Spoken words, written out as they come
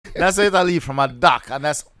That's what I leave from a doc, and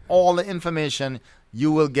that's all the information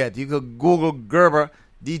you will get. You could Google Gerber,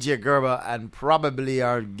 DJ Gerber, and probably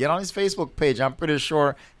or get on his Facebook page. I'm pretty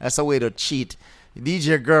sure that's a way to cheat.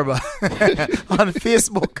 DJ Gerber on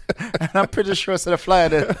Facebook, and I'm pretty sure it's the flyer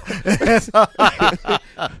there.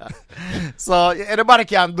 So everybody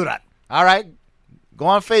can do that. All right, go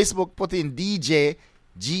on Facebook, put in DJ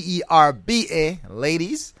Gerba,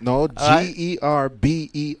 ladies. No,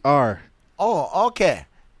 Gerber. Oh, okay.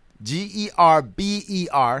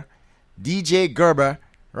 Gerber, DJ Gerber,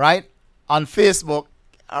 right? On Facebook.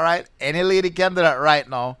 All right. Any lady can do that right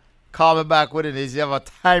now. Call me back within this. You have a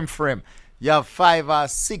time frame. You have 5 or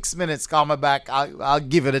 6 minutes. Call me back. I'll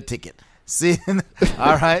give you the ticket. See?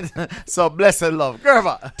 All right. So blessed love.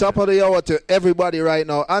 Gerber. Top of the hour to everybody right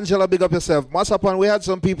now. Angela, big up yourself. Masapan, we had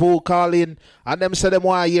some people who call in and them said them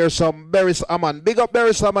want to hear some Barry Salmon. Big up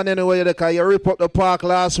Barry Salmon anyway, because you rip up the park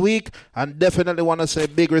last week, and definitely want to say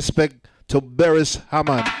big respect to Barry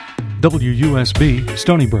Salmon. WUSB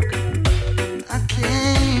Stony Brook. I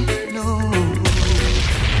can't, no.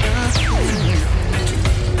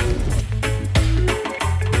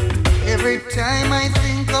 Every time I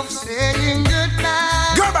think of saying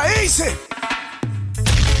goodbye, Gerber, easy.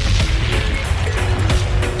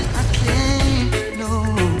 I can't, no,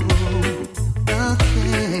 I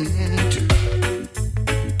can't.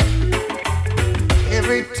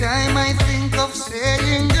 Every time I think of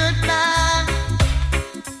saying goodbye,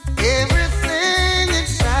 everything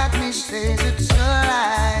inside me says it's a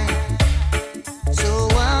lie. So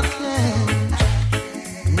I can't,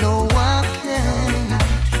 no, I can't.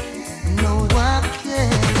 No, I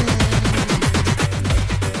can't.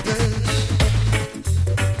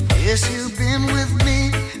 Yes, you've been with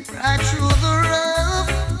me right through the rough,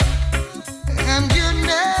 and you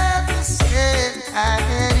never said I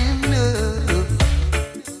had enough.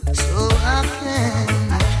 So I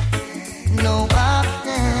can't. No, I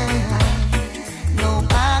can't. No,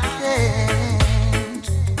 I can't.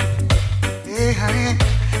 Hey, honey,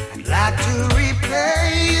 I'd like to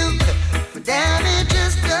repay you for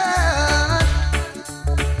damages done.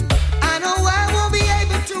 I know I won't be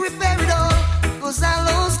able to repair it all, 'cause I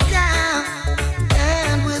lost count.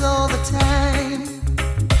 And with all the time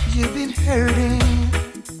you've been hurting,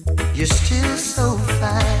 you're still so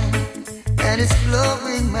fine, and it's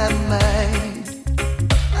blowing my mind.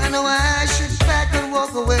 I know I should pack and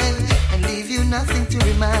walk away and leave you nothing to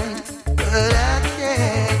remind, but I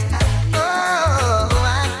can't. No,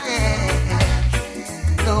 I can't.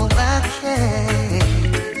 No, I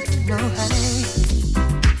can't. No, honey.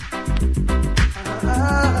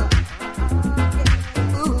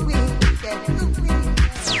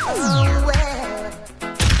 Oh, well.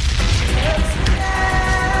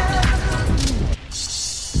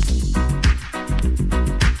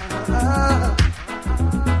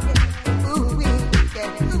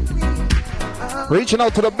 Reaching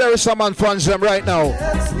out to the Barry Salmon fans them right now.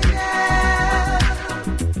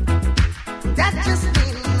 That just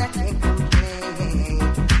means I can't complain.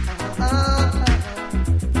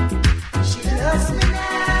 She loves me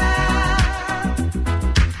now,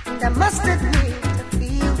 and I must admit I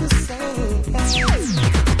feel the same.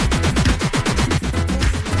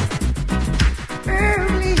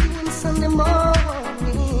 Early one Sunday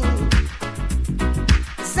morning,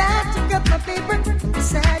 as I took up my paper and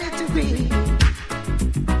decided to read.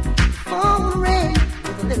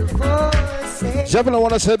 Javin, I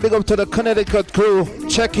want to say big up to the Connecticut crew.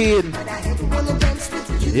 Check in.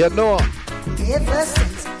 You know. Ever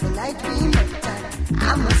since the night we met,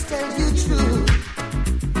 I must tell you true.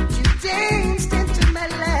 You danced into my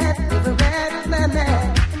life, never out of my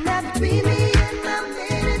mind. And now between me and my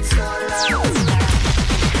man, it's so long.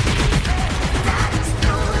 I just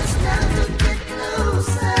know it's time to get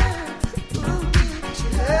closer. Oh, she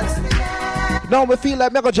loves me now. Now we feel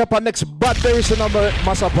like Mega Japan next bad Barry number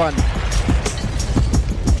Masapan.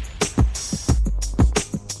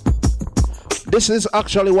 This is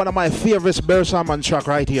actually one of my favorite Barry Salmon track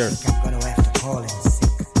right here. I'm gonna have to call in sick.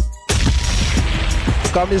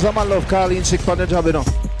 Come this man love calling sick for the job, you know.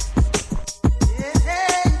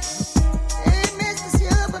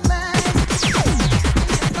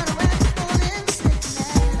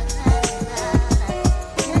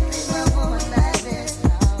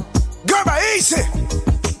 Gerber, easy.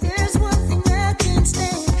 There's one thing I can't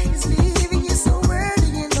stand, is leaving you so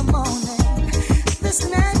early in the morning. This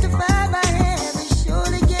 9 to 5 I have is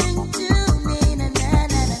surely getting to me. Na, na, na,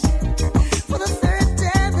 na. For the third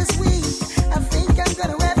time this week, I think I'm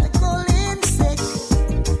gonna have to call in sick.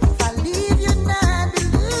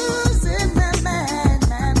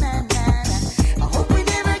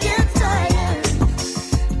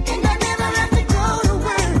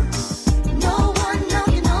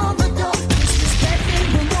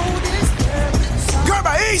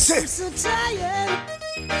 so tired.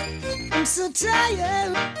 I'm so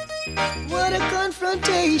tired. What a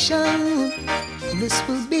confrontation this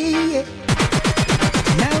will be.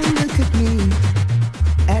 Now look at me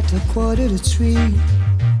at 2:45.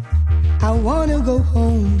 I wanna go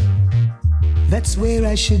home. That's where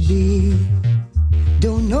I should be.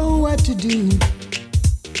 Don't know what to do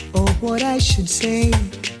or what I should say.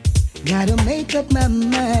 Gotta make up my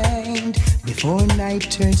mind before night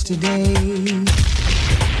turns to day.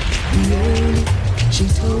 Early, she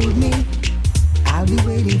told me, I'll be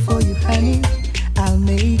waiting for you, honey. I'll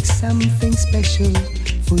make something special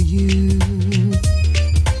for you.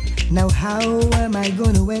 Now how am I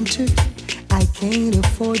gonna enter? I can't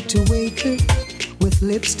afford to wake her with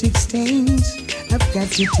lipstick stains. I've got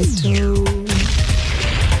to tiptoe.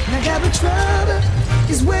 I got the trouble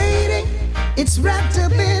is waiting. It's wrapped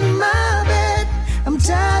up in my bed. I'm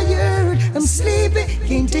tired, I'm sleepy,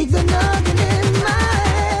 can't take the noggin in my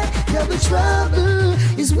head. Double trouble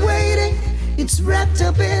is waiting. It's wrapped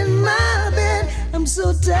up in my bed. I'm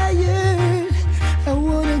so tired, I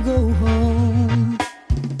wanna go home.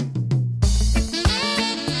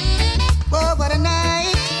 Oh, what a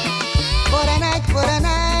night, what a night, what a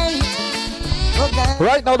night. Oh, God.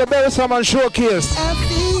 Right now, the Barry Salmon Showcase. I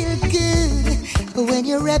feel good when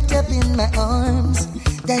you're wrapped up in my arms,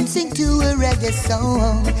 dancing to a reggae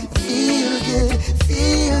song. Feel good,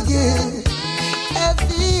 feel good. I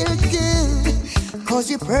feel good, cause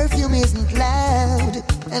your perfume isn't loud,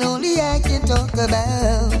 and only I can talk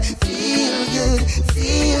about. Feel good,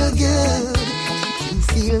 feel good. You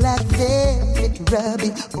feel like velvet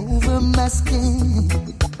rubbing over my skin,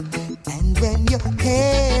 and when your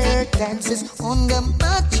hair dances on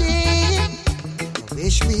my chin,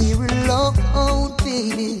 wish we were alone,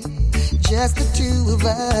 baby, just the two of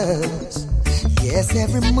us. Yes,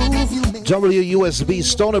 every move you make. WUSB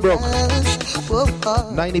Stony Brook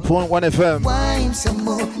 90.1 FM. Wine some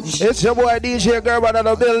more. It's your boy DJ Gerber in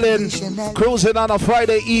the building, cruising on a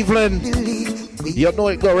Friday evening. You know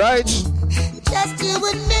it go right. Just you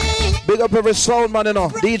and me. Big up every sound man, you know.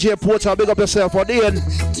 DJ Porter, big up yourself for Dean.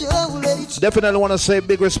 Definitely want to say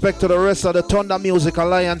big respect to the rest of the Thunder Music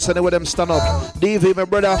Alliance and with them stand up. DV, my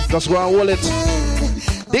brother, just go and hold it.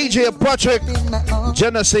 DJ Patrick,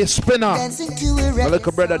 Genesis Spinner, my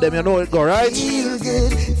little brother, them, you know it go, right? Feel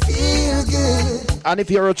good, feel good. And if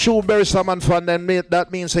you're a true Barry Salmon fan, then that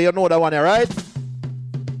means you know that one, right?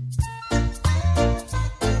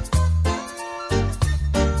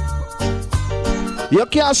 You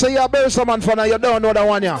can't say you're a Barry Salmon fan and you don't know that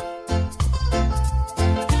one, yeah.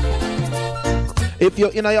 If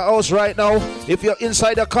you're in your house right now, if you're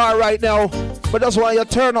inside the car right now, but that's why you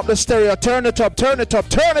turn up the stereo, turn it up, turn it up,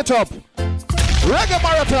 turn it up. Reggae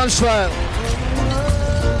marathon style.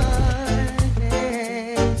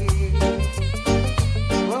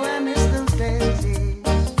 Oh, I miss those days.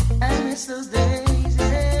 I miss those days.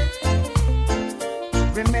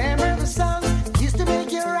 Remember the songs used to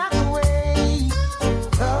make you rock away.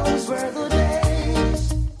 Those were the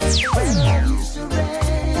days when I used to rain.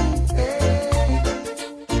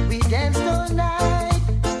 We danced all night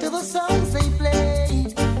to the songs they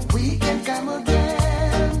played. We can come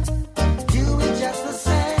again, do it just the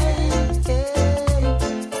same.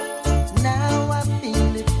 Now I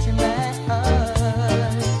feel it in my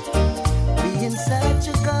heart. Being such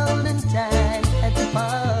a golden time at the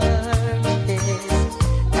parties.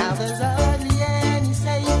 Now there's hardly any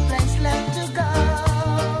safe place left to go.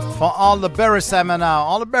 For all the Barry Salmon now,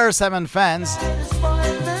 all the Barry Salmon fans,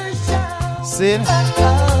 see?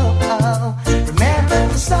 Remember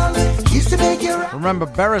the songs used to make you rock. Remember,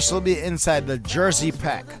 Barris will be inside the Jersey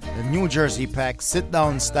Pack, the New Jersey Pack,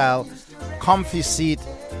 sit-down style, comfy seat,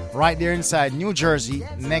 right there inside New Jersey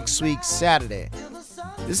next week, Saturday.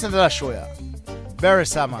 Listen to that show, yeah. Barry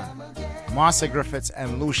Salmon, Marcia Griffiths,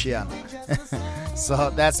 and Luciano.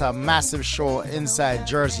 So that's a massive show inside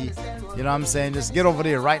Jersey. You know what I'm saying? Just get over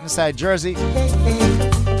there, right inside Jersey.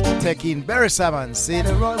 Take in Barry Salmon, see?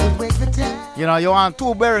 You know, you want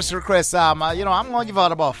 2 Barry's requests. You know, I'm going to give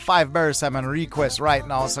out about 5 Barry Salmon requests right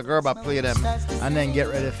now. So, Gerber, play them and then get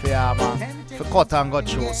ready for cut and go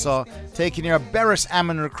through. So, taking your Barry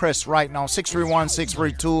Salmon requests right now.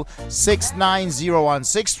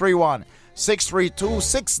 631-632-6901.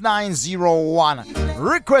 631-632-6901.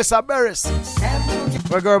 Request a Barry's.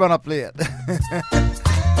 We're Gerber to play it.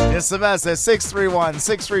 Yes, Sebastian,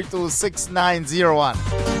 631-632-6901.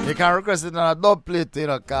 You can request it on a dub plate, you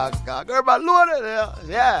know. Gerber loaded,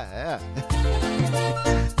 yeah.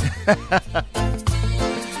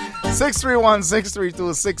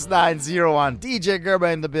 631-632-6901. DJ Gerber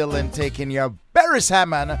in the building, taking your Barry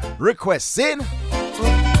Salmon requests in.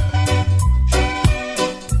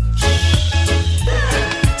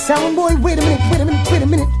 Sound boy, wait a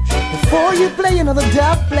minute. Before you play another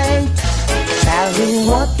dub plate, tell me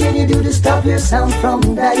what can you do to stop your sound from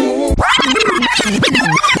dying?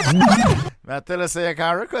 I tell you, say you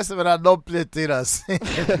can request me that dub plate to us.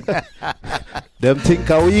 Them think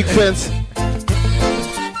a weak fence.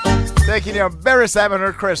 Taking your Barry Simon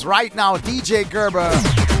request right now, DJ Gerber.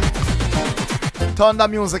 Thunder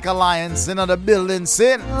Music Alliance in the building,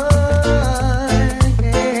 sin.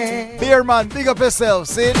 Beerman, big up yourself,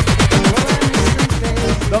 sin.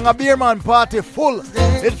 Don't a Beerman party full.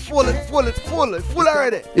 It's full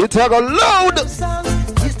already. It's a go loud. I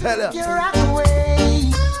tell you.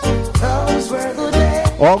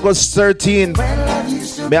 August 13.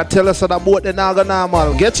 May I tell us that about the Naga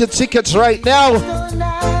Normal. Get your tickets right now.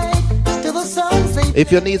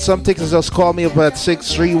 If you need some tickets, just call me up at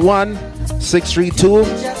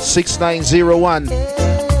 631-632-6901.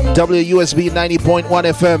 WUSB 90.1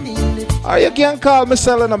 FM. Or you can call me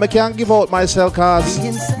selling them. I can't give out my cell cards.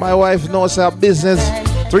 My wife knows her business.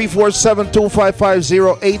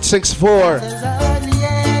 347-255-0864.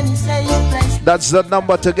 That's the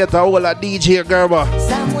number to get a hold of DJ Gerber.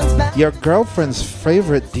 Your girlfriend's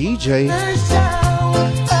favorite DJ.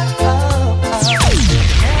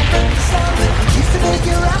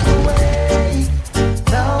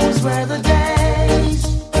 Those were the days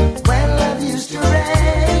when love used to rain.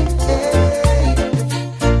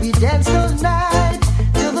 We danced all night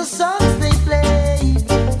till the songs they play.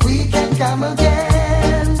 We can come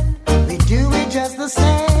again. We do it just the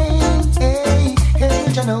same. Hey,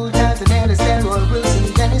 hey, John Old Times and Alistair Roy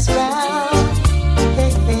Wilson, Dennis Brown.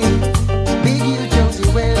 Hey, hey, Big U,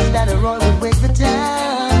 Josie Wells, that a Roy would wake the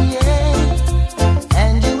town. Yeah,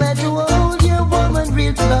 and you had to hold your woman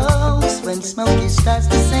real close when Smokey starts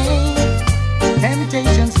to sing.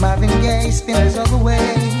 Temptations, Marvin Gaye, Spinners all the way.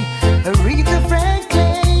 Aretha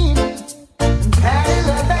Franklin, Patti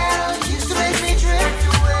LaBelle used to make me drift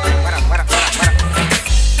away.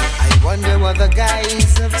 I wonder what the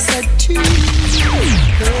guys have said to you.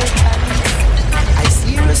 I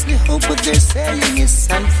seriously hope what they're saying is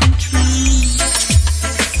something true.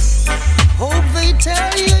 Hope they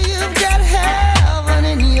tell you you've got heaven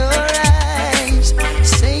in your eyes.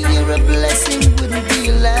 Saying you're a blessing wouldn't be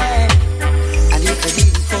a lie. And if they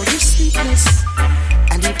didn't call you sweetness,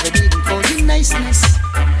 and if they didn't call you niceness,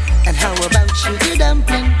 and how about sugar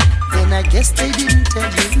dumpling, then I guess they didn't tell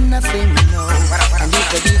you nothing, no. And if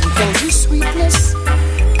they didn't call you sweetness,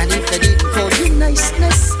 and if they didn't call you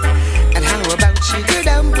niceness, and how about sugar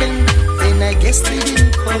dumpling, then I guess they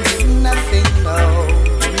didn't call you nothing, no.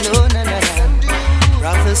 No.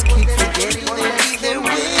 Brothers keep forgetting they leave their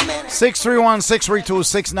women.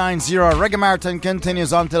 631-632-690. Reggae Marathon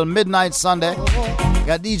continues until midnight Sunday.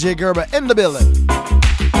 Got DJ Gerber in the building.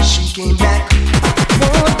 She came back.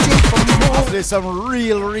 I'll play some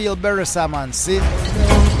real Barry Simon. See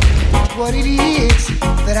what it is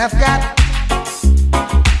that I've got.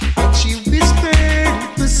 What she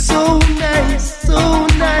whispered was so nice, so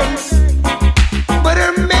nice. But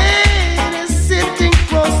her man is sitting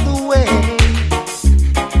across the way,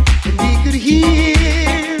 and he could hear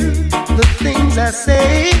the things I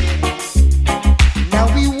say. Now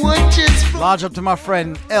we would just lodge up to my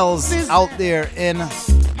friend Els out there in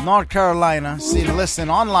North Carolina. See, listen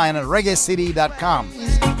online at reggaecity.com.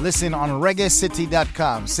 Listen on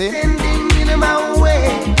reggaecity.com. See? Standing in my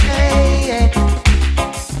way.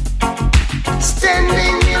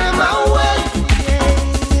 Standing in my way.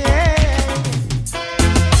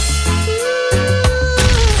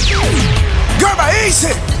 Gerber,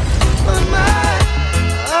 easy.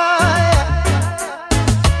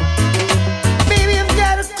 Baby, I've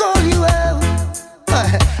got to call you out.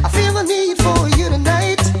 I feel the need for you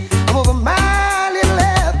tonight. I'm over my little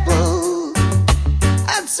apple.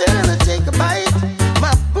 I'd certainly take a bite.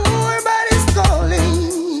 My poor body's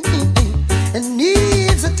calling and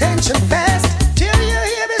needs attention fast. Till you're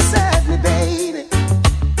here beside me, baby.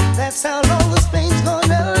 That's how long this pain's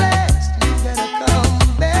gonna last. You gotta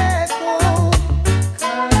come back home.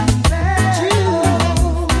 Come back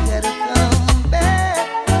home. You gotta come back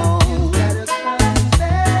home. You gotta come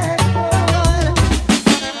back home.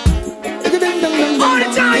 All the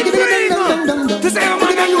time, to say I'm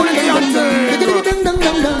on the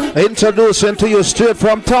Introducing to you straight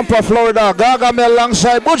from Tampa, Florida, Gargamel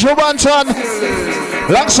alongside Buju Banton,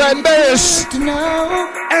 alongside Barris. To know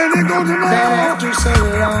that after so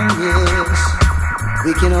long years,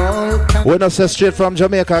 we can all come. We don't say straight from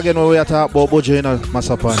Jamaica again when we are talking about Buju in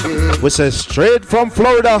Masapan. We say straight from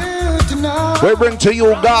Florida. To know We bring to you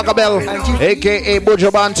Gargamel, aka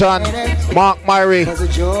Buju Banton, Mark Myrie, there's a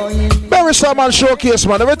joy in me. Barry Simon Showcase,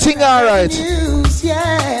 man. Everything alright. News,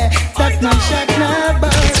 yeah, that man shot my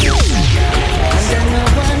body.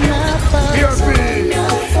 Murphy.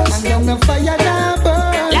 And then the fire that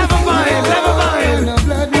burn. Level vibe. No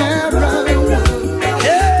blood may run.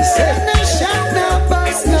 Say no shot, no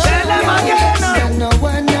bust, no Tell them again. and no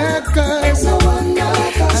one curse.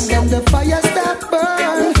 And then the fire stop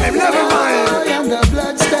burn. Level vibe. And the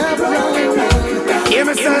blood stop run. Hear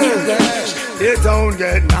me say, it don't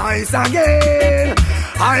get nice again.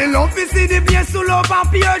 I love to see the place full of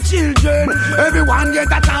happy children. Everyone get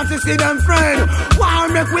a chance to see them friend. Why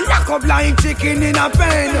make we lock up like chicken in a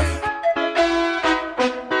pen?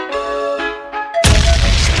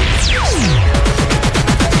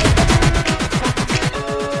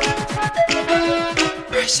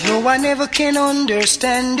 No one ever can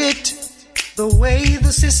understand it, the way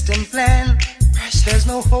the system planned. There's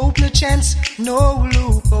no hope, no chance, no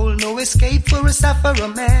loophole, no escape for a sufferer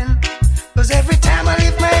man. Cause every time I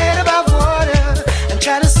lift my head above water and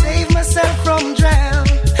try to save myself from drown,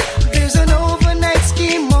 there's an overnight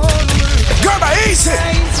scheme all over. Gerber, easy!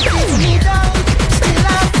 Trying to keep me down, still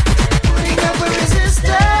I'm putting up a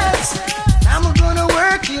resistance. I'm gonna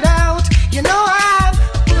work it out, you know I'm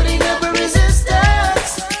putting up a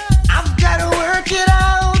resistance. I've gotta work it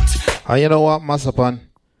out. And you know what, Masapan?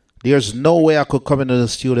 There's no way I could come into the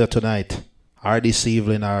studio tonight or this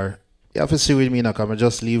evening, or you have to see with me now, come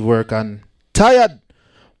just leave work and tired.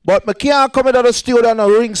 But I can't come into the studio and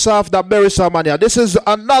rinse off that Berry Salmon here. This is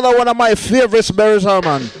another one of my favorites, Berry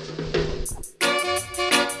Salmon.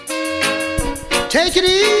 Take it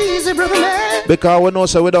easy, brother man. Because we know,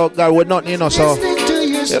 so without God, we're nothing, you know, so. Listening to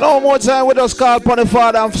you, You know, more time we just call upon the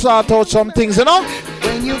Father and sort out some things, you know?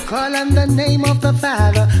 when you call on the name of the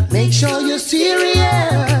Father, make sure you're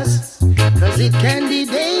serious, cause it can be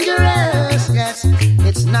dangerous. Yes,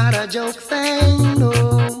 it's not a joke thing,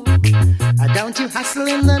 no. Don't you hustle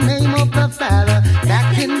in the name of the Father,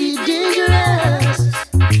 that can be dangerous.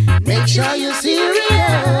 Make sure you're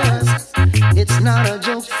serious, it's not a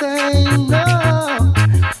joke thing, no.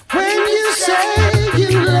 When you say you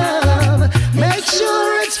love, make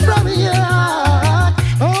sure it's from your heart.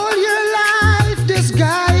 All your life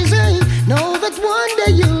disguising, know that one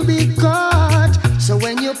day you'll be caught. So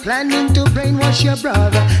when you're planning to brainwash your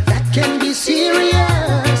brother, that can be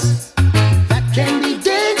serious, that can be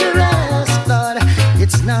dangerous, Lord.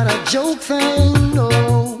 It's not a joke thing,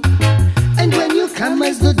 no. And when you come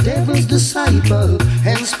as the devil's disciple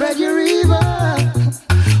and spread your evil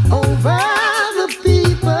over the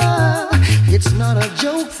people, it's not a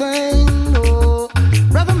joke thing, no.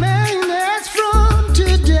 Brother man, that's from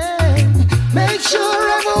today. Make sure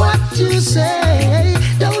of what you say.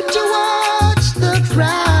 Don't you watch the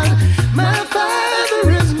crowd. My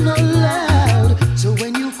Father is not loud. So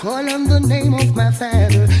when you call on the name of my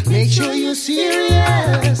Father, make sure you're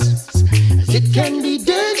serious. It can be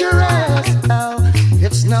dangerous. Oh,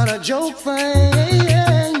 it's not a joke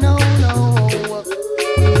thing. No, no.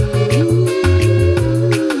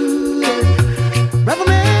 Brother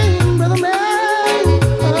man,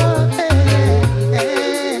 oh, hey,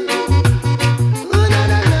 hey. Ooh, na,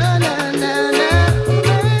 na, na, na, na, na.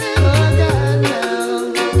 Oh, God, no.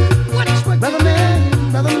 Brother man,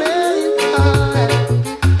 oh, hey.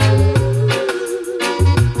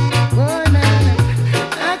 Oh, na,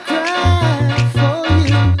 I cry for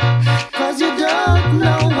you, cause you don't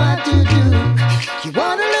know what to do. You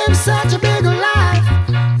wanna live such a big life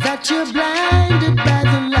that you're blinded by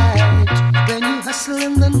the light. When you hustle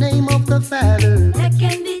in the name of the Father, That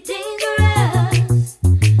can be dangerous.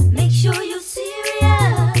 Make sure you're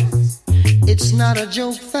serious. it's not a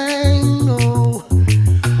joke thing, no.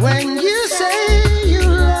 When you say you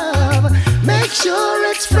love, make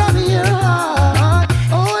sure it's from your heart.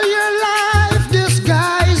 All your life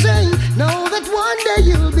disguising, know that one day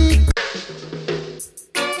you'll be.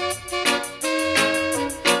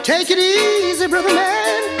 Take it easy, brother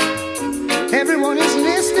man. Everyone is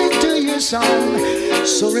listening to your song.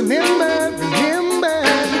 So remember,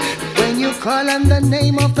 when you call on the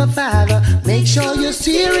name of the Father, make sure you're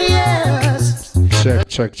serious.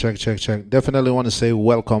 Check. Definitely want to say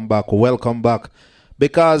welcome back.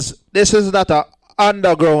 Because this is not an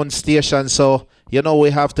underground station, so you know we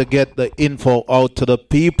have to get the info out to the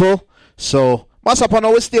people. So, Masapan,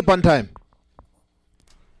 always stay up on time.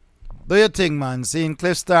 Do your thing, man. Seeing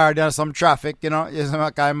Cliff Star, there's some traffic, you know.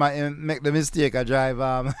 I might make the mistake I drive.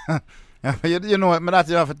 You know what, man,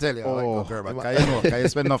 that's enough to tell you. Oh. Because you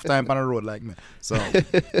spend enough time on the road like me. So,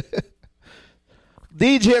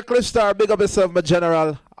 DJ Cliff Star, big up yourself, my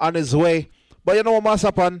general, on his way. But you know what,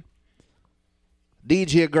 Masapan?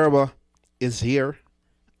 DJ Gerber is here.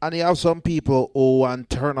 And you have some people who want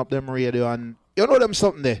to turn up them radio and you know them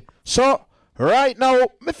something there. So, right now,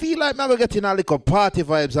 me feel like I'm getting a little party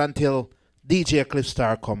vibes until DJ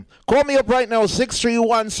Cliffstar come. Call me up right now,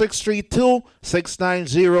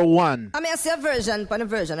 631-632-6901. I mean, I say a version, pan a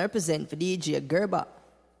version, I represent for DJ Gerber.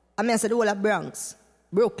 I mean, I say the whole of Bronx,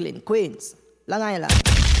 Brooklyn, Queens, Long Island.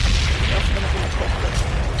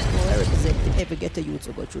 I represent every ghetto youth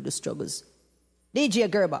who go through the struggles. DJ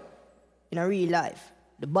Gerber, in a real life,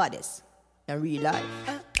 the baddest, in a real life.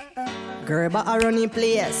 Gerber a running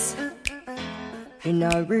place, in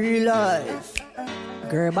a real life.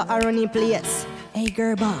 Gerber a running place. Hey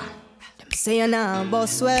Gerber, them say you nah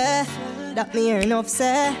boss way. That me hear enough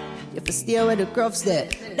say. You have to stay where the crofts there.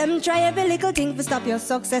 Them try every little thing to stop your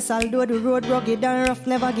success. Although the road rugged and rough,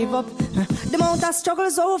 never give up. The amount of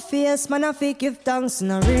struggles so fierce, man I fake give thanks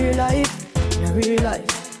in a real life. In a real life.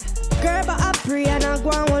 Gerber I pray and I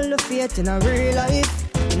go and hold the faith in a real life.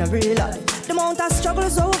 In a real life. The amount of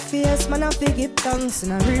struggles so fierce, man I fake give thanks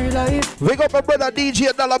in a real life. We got my brother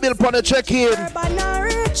DJ Dollar Bill on the check-in. Gerber not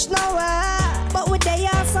rich nowhere, but we they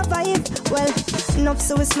all survive. Well, enough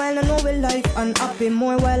so we smile and know we life and happy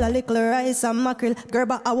more well a little rice and mackerel.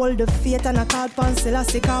 Gerber I hold the faith and I call pan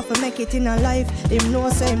Selassie off and make it in a life. Him know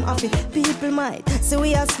say him happy. People might say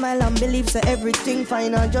we a smile and believe say everything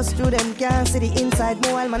fine and just through them can't see the inside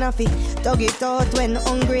more man happy. Dug it out when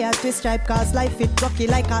hungry at twist stripe cause life it rocky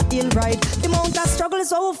like a hill ride. The amount of struggle is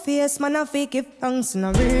so fierce man I fake give thanks in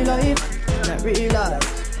a real life. In a real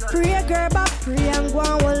life. Pray Gerber pray and go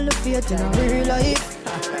and hold the faith in a real life.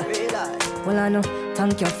 Well I know,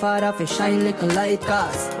 thank your father for shine little light.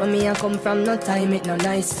 Cause when me I come from no time it no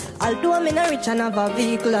nice. Although me no rich and have a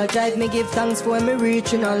vehicle I drive, me give thanks for me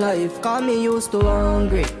reaching a life. Cause me used to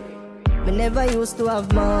hungry, me never used to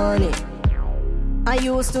have money. I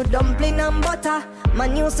used to dumpling and butter.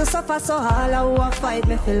 Man used to suffer so all I who fight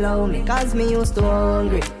me feel love me. Cause me used to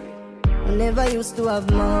hungry, me never used to have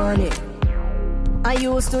money. I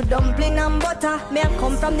used to dumpling and butter. Me I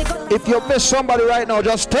come from the If you miss somebody right now,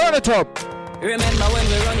 just turn it up. Remember when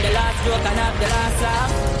we run the last joke and have the last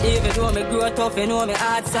laugh. Even though me grow tough, you know me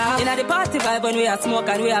hard soft. Inna the party vibe when we a smoke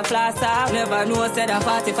and we a flash off. Never know said a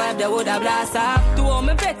 45 they would a blast off. To all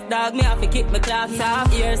me vex dog, me have to kick me clocks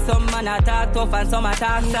off. Hear some man a talk tough and some a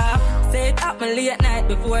talk soft. Say it happen late night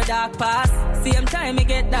before dark pass. Same time me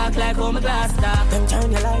get dark like how me glass dark. Them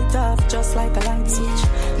turn your light off just like a light switch.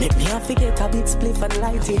 Make me have to get a big spliff and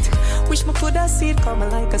light it. Wish me coulda see it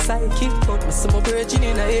coming like a sidekick. But me see my virgin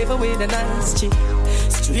in a even with a nice chick.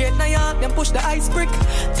 Straight New York, them push the ice brick.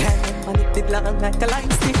 Damn, man, it did long like a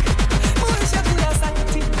line stick. Wish I coulda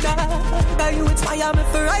sight it down. Now you inspire me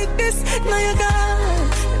for write this. Now you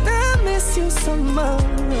gone, and I miss you so much.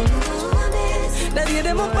 Now you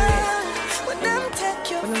them up when them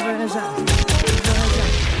take you from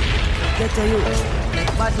Get to you.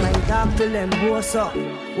 Bad mind talk to them boss up.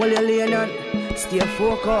 While you laying on, stay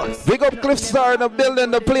focused. Big up Cliffstar in the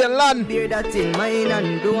building, the playing land. Bear that in mind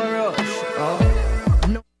and don't rush. Oh.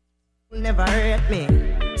 No, never hurt me.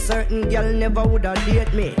 Certain girl never woulda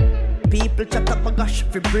date me. People chat up a gosh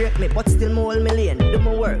if you break me, but still more million. Do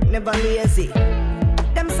my work, never lazy.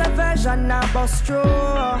 Them subversion now bust through.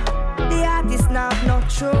 The artist now have no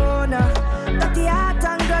throne. But the heart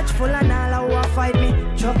and grudgeful and all who fight me,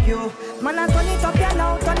 chop you. Man, I turn it up, you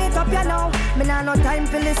know, turn it up, you know. Me nah no time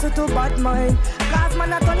to listen to bad mind. Cause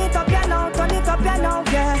man, I turn it up, you know, turn it up, you know,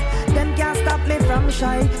 yeah. Them can't stop me from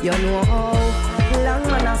shine. You know how long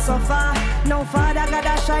man I suffer. No father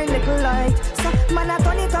gotta shine little light. So man, I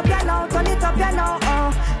turn it up, you know, turn it up, you know.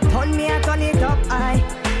 Oh, turn me, I turn it up, I.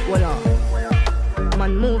 Hold on.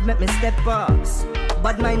 Man, move, make me step ups.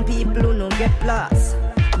 Bad mind people who no get lost.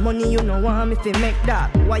 Money you no want me fi make that.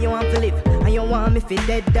 Why you want to live and you want me fi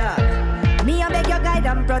dead dog? Me I beg you guide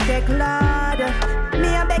and protect Lord. Me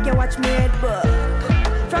I beg you watch me head book.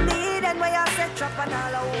 From the Eden where you set trap and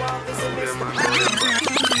all I want is in this.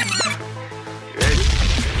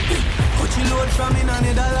 Cut you load from in a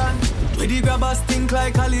Netherland. Where the grabbers think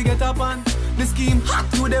like Ali get up on. The scheme hot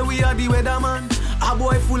today we are the weatherman. A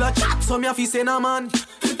boy full of chat so me a fi say no man.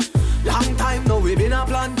 Long time now we been a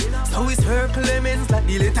plan. So it's her Clemens like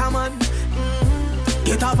the little man.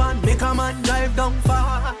 Get a van, make a man drive down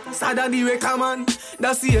far. Sada the wrecker man.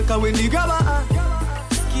 That's the echo when the grabber.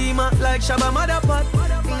 Schema like Shabba Motherpot.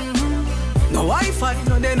 No Wi-Fi,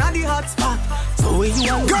 no then at the hot spot. So when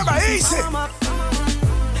you want grabber easy.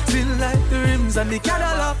 Feel like the rims and the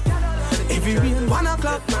Cadillac. Every rain 1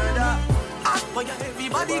 o'clock murder. Hot for your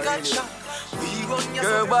everybody got shot. We run your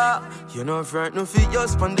Gerber, you know front no fit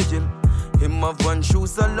just pon the gym. Him have one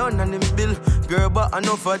shoes alone and him bill. Girl, but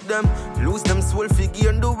enough of them. Lose them soul figure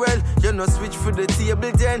and do well. You know switch for the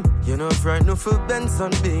table then. You know frightened for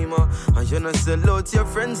Benson Beamer. And you know sell out your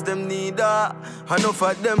friends, them need that. Enough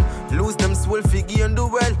of them. Lose them soul figure and do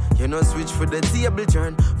well. You know switch for the table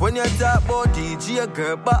turn. When you talk about DJ,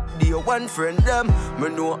 girl, but the one friend them. Me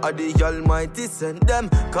know how the Almighty send them.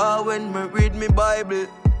 Cause when me read me Bible,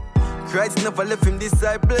 Christ never left him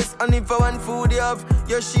disciples. And if I want food you have,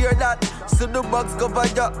 you share that. So the box cover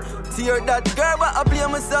ya, tear that. Girl, but I play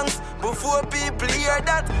my songs before people hear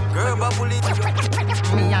that. Girl, but pull it.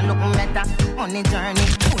 Me a look better on the journey.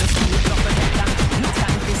 Full speed, double decker. No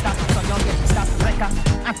time to stop, so you get stop wrecker.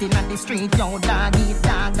 Acting on the street, yo, dog eat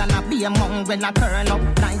dog. And I be a mongrel, a curl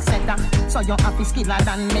up like setter. So you happy skiller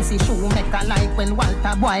than Messi shoemaker. Like when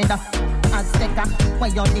Walter Boyd Azteca, where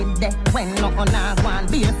you did there, when no on a one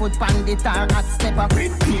barefoot pandit or hot stepper.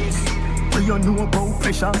 With peace, where you know about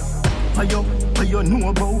pressure. Where you know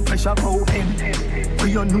about pressure, go in. Where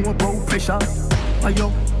you know about pressure. Where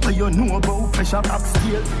you know about pressure,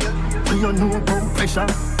 upscale. Where you know about pressure.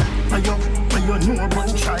 Where you know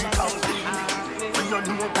about shy county. Where you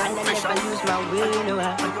know about pressure. I never lose my way, no.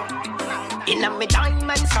 In a me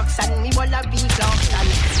diamond socks and me wallaby clocks and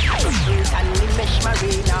I was and me mesh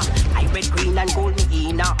marina. I red, green and gold me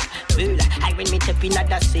inna. Well, I when me tip in at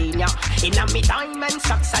the senior. In a me diamond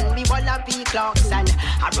socks and me wallaby clocks and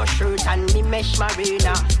I rush shirt and me mesh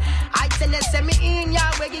marina. I tell you send me in ya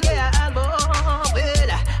where you get elbow.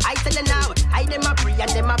 Well, I tell you now, I dem a free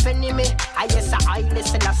and dem a penny me. I yes I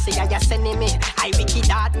listen I say I sending me. I wicked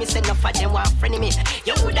hard me say enough of them want friendly me.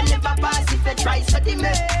 You woulda never pass if you try study me.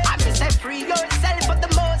 I me say free yourself for the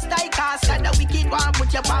most I cast and the wicked one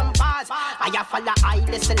put your pampas. I follow I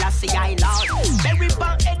listen I say I loud. Very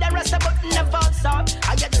bad head the rest but never stop.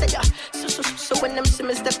 I get say ya. So when them see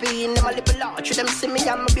me step in, them a little large. Them see me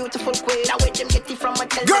I'm a beautiful queen. I wait them get it from a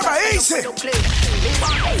tell. Easy. Me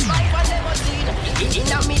want X5 and limousine.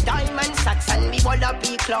 In a me diamond socks and me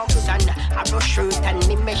wallaby clocks and a brush shirt and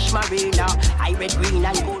me mesh marina. I red, green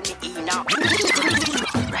and gold me inna.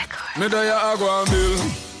 Me there I go and bill,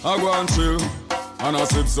 I go and chill, and I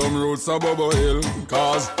sip some roots of Bubble Hill.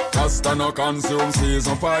 Cause Rasta no consume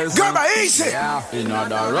season pies. Grandma easy. Yeah, in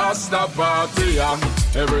other Rasta party, yeah.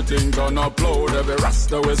 Everything done upload. Every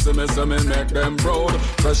Rasta we see me make them proud.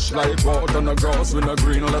 Fresh like water on the grass with a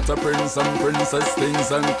green letter prince and princess,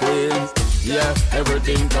 things and queens. Yeah,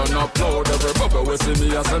 everything done upload. Every bubble we see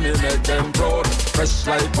me make them proud. Fresh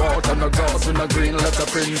like water on the grass with a green letter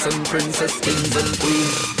prince and princess, things and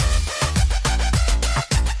queens.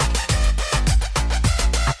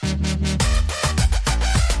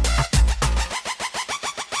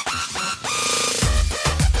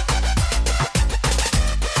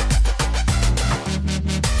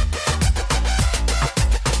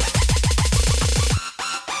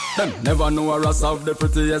 Never know a Ras of the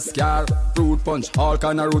prettiest car. Fruit punch, all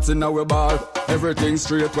kind of roots in our bar. Everything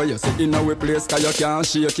straight where you sit in our place. Cause you can't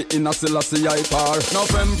shake it in a Selassie I par. Now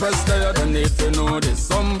empress there, you need to know this.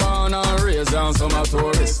 Some born and raised and some are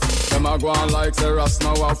tourists. Them a go on like say Ras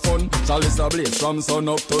now have fun. Chalice a blaze from sun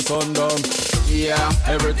up to sundown. Yeah,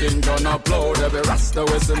 everything done upload. Every Rasta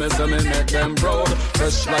we see me make them proud.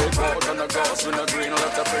 Fresh like out on the grass with a green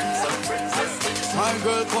letter prince and princess. My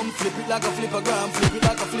girl come flip it like a flippergram, flip it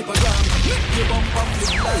like a flippergram. Lick your bumper,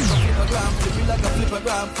 flip it like a flippergram, flip it like a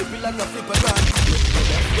flippergram, flip it like a flippergram.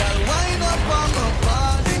 Girl, wind up on my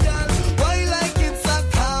body, girl. Why like it's a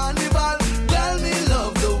carnival? Girl, me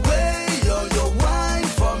love the way you wine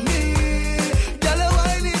for me. Girl, your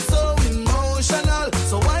wine is so emotional.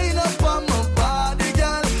 So wind up on my body,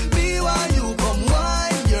 girl. Me while you come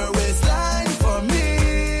wine your waistline for me.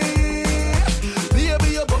 Baby,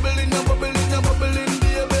 you're bubbling, you're bubbling.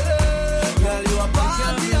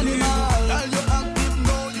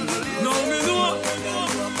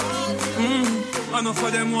 Enough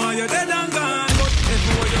for them while you're dead and gone. But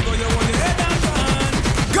everywhere you go, you want your head and gone.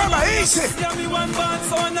 Grandma easy. Yeah, me one bad,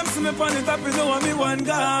 so when them see me on the top, you know me one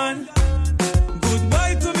gone.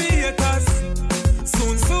 Goodbye to me haters.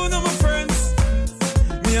 Soon, my friends.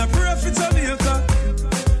 Me a pray for Jamaica.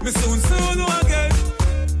 Me soon, again.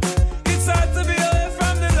 It's hard to be away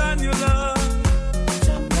from the land you love.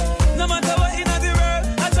 No matter what in the world,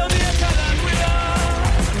 a Jamaica land we are.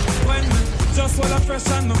 When just while I'm fresh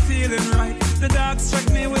and no feeling right. The dogs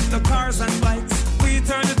strike me with the cars and bikes. We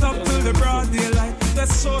turn it up till the broad daylight.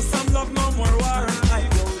 Let's show some love, no more war and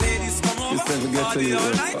hype. Ladies, come over, party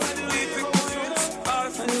all night. We pick the fruits, all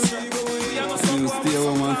fruits. You stay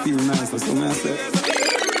home and feel nice, that's what I say.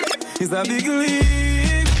 It's a big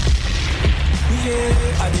league.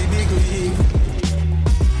 Yeah, a the big league.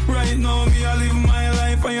 Right now, me I live my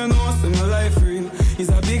life life and you know say my life real. It's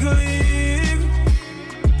a big league.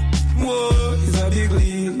 Whoa, it's a big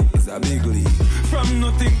league. It's a big league. From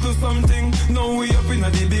nothing to something, now we up in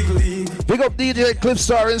the big league. Big up DJ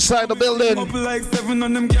Cliffstar inside the building. Up like 7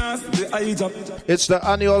 on them gas, the eye drop. It's the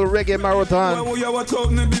annual Reggae Marathon on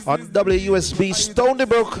WUSB Stony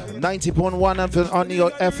Brook 90.1 FM on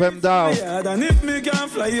your FM dial. And if me can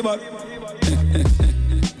fly back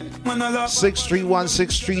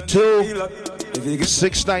 631-632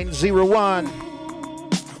 6901.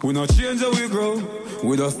 We not change how we grow.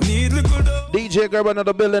 We just need little dough. DJ Gerber in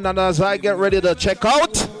the building, and as I get ready to check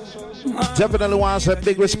out, definitely want to say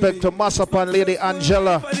big respect to Masapan Lady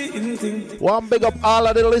Angela. One big up all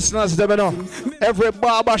of the listeners, them, you know. Every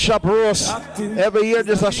barber shop roast, every year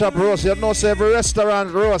just a shop roast. You know, say every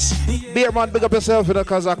restaurant roast. Beer man, big up yourself, you know,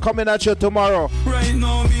 because I'm coming at you tomorrow. Right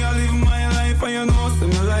now, me I live my life, and you know, say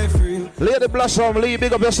my life real. Lady Blossom Lee,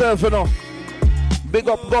 big up yourself, you know. Big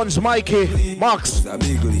up Guns Mikey, Max.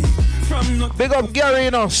 Big up Gary,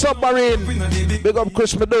 you know, Submarine. Big up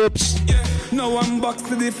Chris Medoops. Yeah, no one box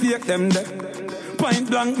to the fake them there. Point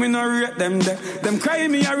blank, me no rate them there. Them cry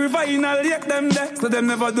me a river in a lake them there. So them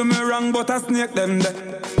never do me wrong, but I snake them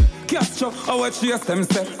there. Catch up, I watch chase them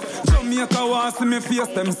step. Jamaica wants to me face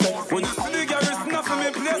them step. When you see the Gary snap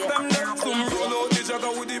me place them there. Some roll out the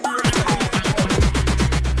jagger with the brain.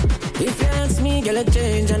 If you ask me, girl, I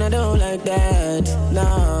change and I don't like that.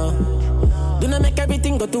 No. Do not make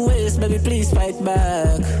everything go to waste, baby, please fight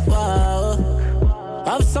back. Wow.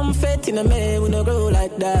 Have some faith in a man, we no grow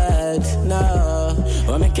like that. No.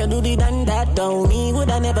 Or make you do the done that, don't me. Would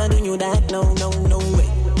I never do you that? No, no, no way.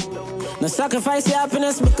 No sacrifice your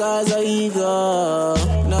happiness because of ego.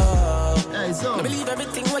 No. I believe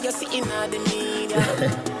everything what you see in the media.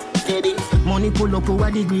 Money pull up over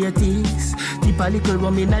the greatest. Tip a little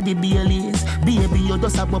rum in the Baileys. Baby, you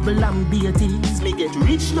just a bubble and beaties. Me get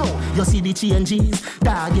rich now, you see the changes.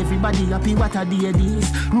 Dog, everybody happy, what a day this.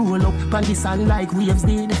 Roll up on the sun like waves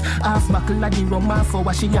did. Half buckle of the rum, half for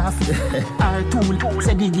wash it off. Our tool,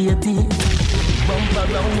 segregated. Bump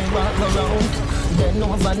around, me walk around. Then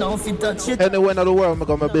over now, if you touch it. Anywhere in the world, I'm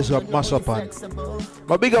going to big up Masapan.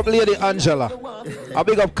 I big up Lady Angela. I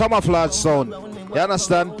big up Camouflage Sound. You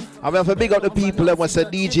understand? I have to big up the people that was a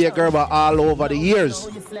DJ Gerber all over the years.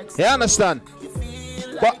 You understand?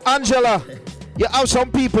 But Angela, you have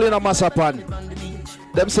some people in a Masapan.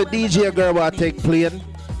 Them say DJ Gerber take plane.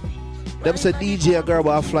 Them say DJ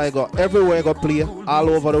Gerber fly go everywhere go play all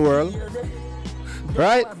over the world.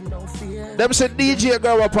 Right? Them say DJ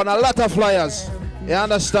Gerber upon a lot of flyers. You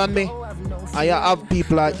understand me? And you have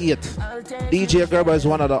people like it. DJ Gerber is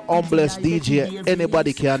one of the humblest DJ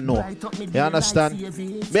anybody can know. You understand?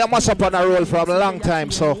 Me and Masapan a roll from a long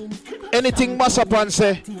time, so anything Masapan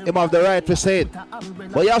say, him have the right to say it.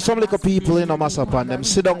 But you have some little people in Masapan, them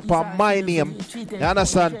sit down for my name. You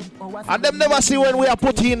understand? And them never see when we are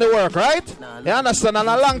putting in the work, right? You understand? And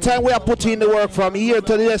a long time we are putting in the work from here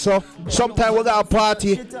to there, so sometimes we got a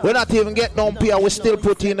party, we not even get no pay, we still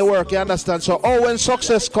put in the work, you understand? So when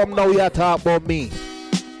success come now, you talk about me.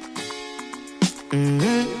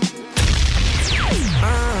 May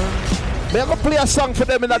I go play a song for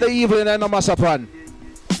them in the evening in Masapan?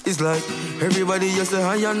 It's like everybody just a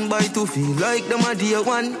high and by to feel like them a dear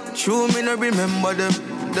one. True, me no remember them.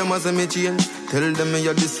 Them as a me change. Tell them me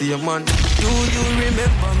you're the same man. Do you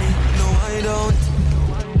remember me? No, I don't.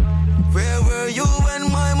 Where were you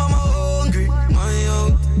when my mama hungry? My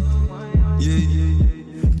out. Yeah.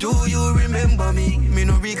 Do you remember me? Me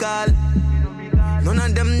no recall. None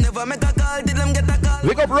of them never make a call. Did them get a call?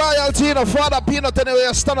 Wake up royalty, no father peanut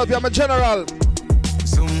anyway. Stand up, you're my general.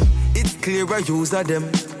 So it's clear I use of them.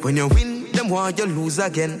 When you win, them want you lose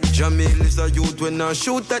again. Jamil is a youth when I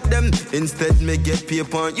shoot at them. Instead, me get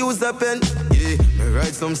paper and use a pen. Yeah, me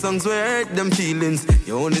write some songs where I hurt them feelings.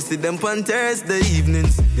 You only see them on Thursday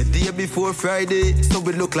evenings. The day before Friday, so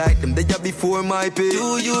we look like them the day before my pay.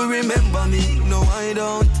 Do you remember me? No, I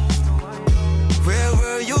don't. Where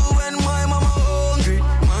were you when my mama hungry?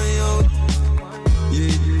 My out.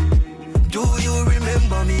 Yeah. Do you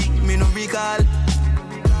remember me? Me no recall.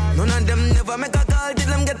 None of them never make a call. Did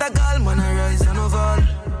them get a call? Man, I rise and fall.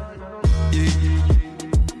 Yeah.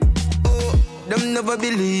 Oh, them never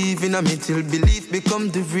believe in a me till belief become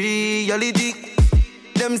the reality.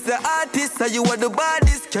 Them say artists, say you are the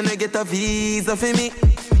baddest. Can I get a visa for me?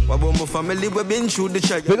 What about my family? We've been through the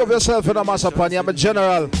check. Big up yourself in a Masapan. I'm a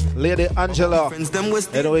general, Lady Angela.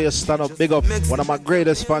 Anyway, you stand up, big up. One of my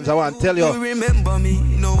greatest fans. I want to tell you. You remember me?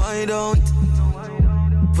 No, I don't.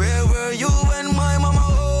 Where were you when my mama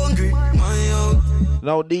hungry? My out.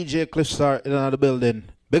 Now DJ Cliffstar in another building.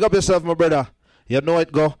 Big up yourself, my brother. You know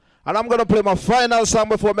it go. And I'm gonna play my final song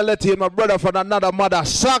before me let you in, my brother from another mother.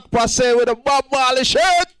 Sack passe with a Bob Marley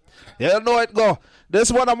shirt. You know it go.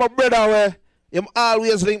 This one of my brother where him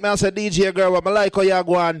always link me and say, DJ girl, I like how you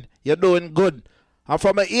going. You're doing good. I'm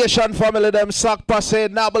from an Asian family, them Sack passe,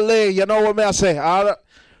 Nabale. You know what me I say? All right.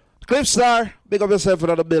 Cliffstar, big up yourself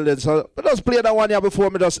in the building. So just play that one here before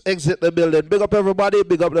me just exit the building. Big up everybody,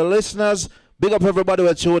 big up the listeners, big up everybody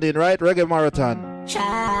who tuned in, right? Reggae Marathon.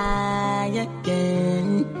 Try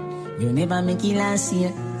again. You never make it last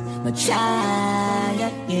year, but try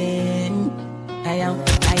again. I am.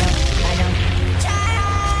 Try again.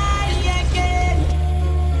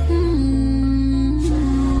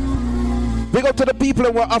 Big up to the people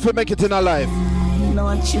who are often make it in our life. No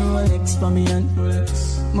one Rolex for me and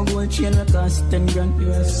Rolex. My gold chain will cost 10 grand.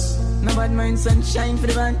 Yes. No bad mind sunshine for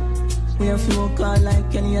the van. We have to work hard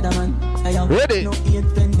like any other man. I am ready. No 8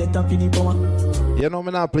 vendetta for the power. You know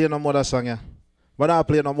me not play no more that song, yeah. But I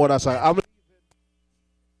play no more that song.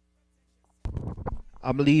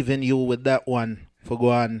 I'm leaving you with that one for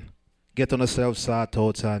go on. Get on yourself sort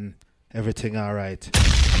out and everything alright.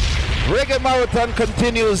 Reggae Marathon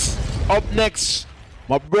continues. Up next,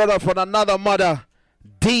 my brother from another mother,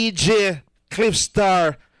 DJ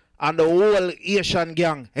Cliffstar and the whole Asian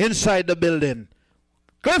gang inside the building.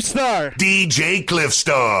 Cliffstar! DJ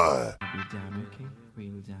Cliffstar.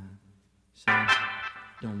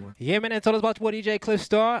 Yeah, man, and told us about your boy DJ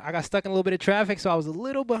Cliffstar. I got stuck in a little bit of traffic, so I was a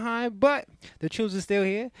little behind, but the tunes are still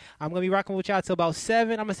here. I'm going to be rocking with y'all till about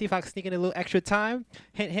 7. I'm going to see if I can sneak in a little extra time.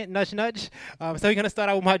 Hint, hint, nudge, nudge. So we're going to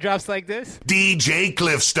start out with my drops like this. DJ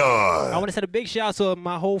Cliffstar. I want to send a big shout out to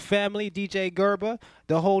my whole family, DJ Gerber,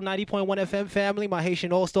 the whole 90.1 FM family, my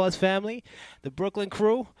Haitian All-Stars family, the Brooklyn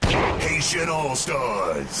crew. Haitian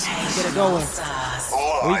All-Stars. Let's get it going.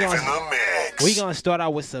 Live in the mix. We're going to start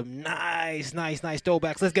out with some nice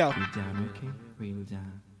throwbacks. Let's go. Real down, okay? Real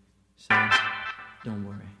down. So, don't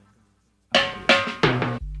worry.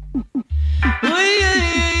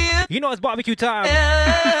 You know it's barbecue time.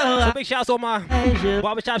 So big shouts to all my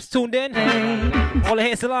barbershops tuned in. All the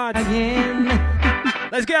hair salons.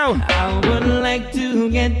 Let's go. I would like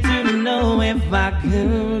to get to know if I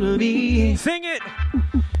could be. Sing it.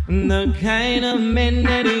 The kind of man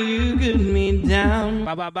that you could me down.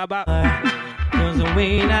 Cause the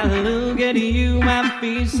way I look at you, I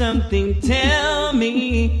feel something tell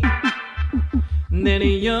me that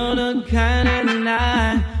you're the kind and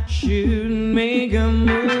I should make a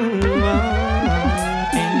move on.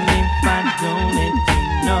 And if I don't let you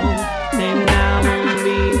know, then I won't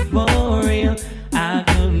be for real. I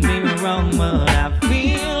could be wrong, but I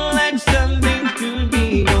feel like something could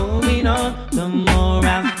be going on. The more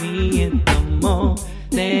I feel it, the more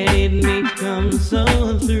that it becomes so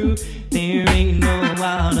true. There ain't no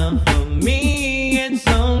other for me, it's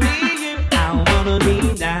only you. I wanna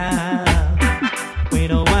be down. We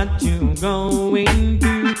know what you going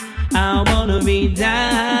through. I wanna be down.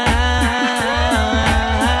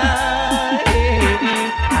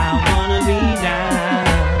 I wanna be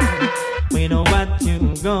down. We know what you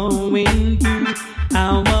going through.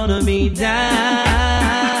 I wanna be down.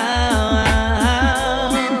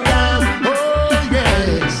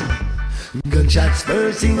 Gunshots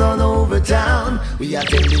bursting all over town. We are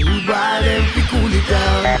telling you why them to cool it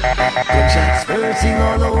down. Gunshots bursting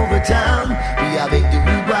all over town. We are begging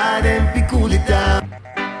you why them to cool it down.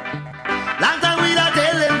 Long time we are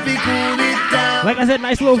tell them to cool it down. Like I said,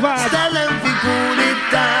 nice little vibe. Tell them to cool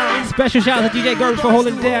it down. Special shout out to DJ Gerber for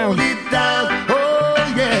holding it down.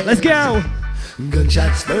 Oh yeah. Let's go.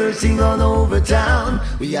 Gunshots bursting all over town.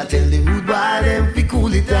 We are telling you why them to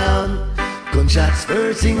cool it down. Gunshots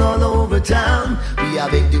bursting all over town. We are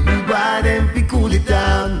begging you why them to cool it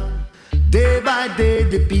down. Day by day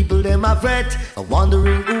the people them a fret, a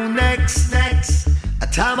wondering who next. A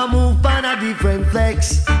time I move on a different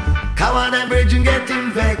flex. Cowan and Bridget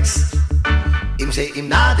getting vexed. Him say him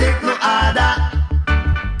not take no order.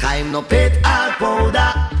 Time no pet or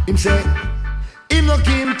powder. Him say him no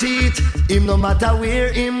kim teeth. Him no matter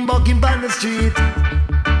where him bucking on the street.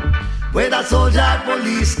 Whether soldier or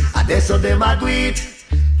police, and they so them a do it.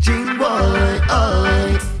 Ching boy,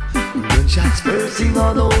 oi. Gunshots bursting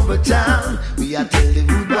all over town. We are telling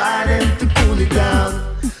you why them to cool it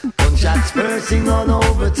down. Gunshots bursting all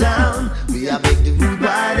over town. We are begging you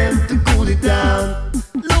why them to cool it down.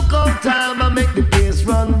 Look how time I make the place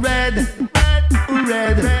run red.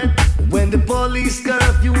 When the police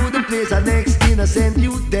curfew the place, our next innocent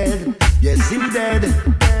youth dead. Yes, him dead.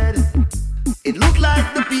 It look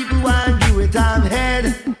like the people want give it on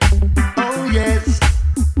head. Oh yes.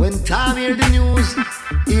 When Tom hear the news,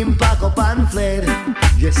 him pack up and fled.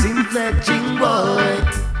 Yes, him fled, ching boy.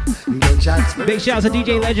 Big shout out to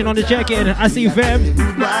DJ Legend on the check-in. I see you, fam.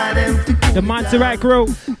 The Montserrat crew.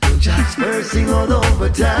 Just bursting all over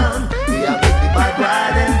town. We are with the bad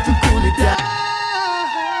ride and to cool it down.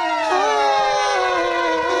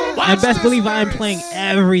 And best believe I am playing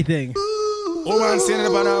everything. We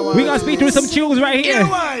gonna speak through some tunes right here.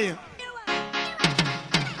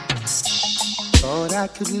 Thought I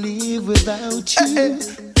could live without you.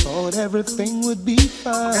 Thought everything would be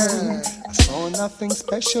fine. I saw nothing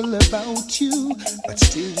special about you, but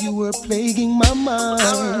still you were plaguing my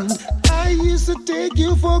mind. I used to take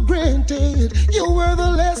you for granted. You were the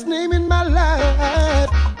last name in my life.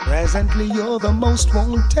 Presently you're the most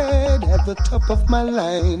wanted at the top of my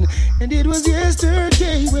line. And it was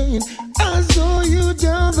yesterday when I saw you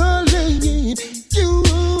down the lane. You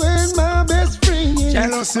and my best friend.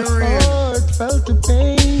 Jealousy, my heart felt the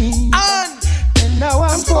pain. And now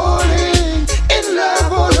I'm falling in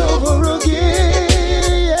love all over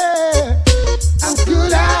again. Yeah. How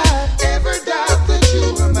could I ever doubt that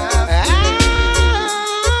you were my friend?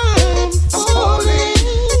 I'm falling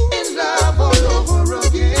in love all over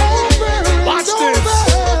again. Watch this.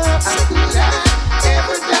 How could I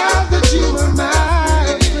ever doubt that you were my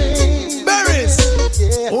friend? Berries.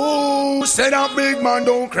 Yeah. Oh, say that big man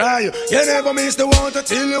don't cry. You never miss the water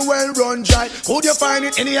till you well run dry. Could you find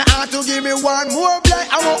it in your heart to give me one more blight?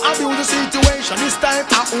 I won't abuse the situation. This time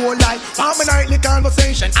I won't lie. For my nightly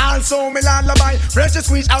conversation, also me lullaby. Fresh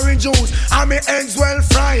squeeze orange juice, and me eggs well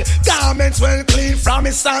fried. Garments well clean, from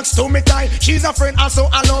me socks to me tie. She's a friend, also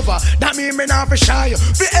a lover. That mean me not be shy.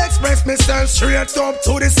 Fi express myself straight up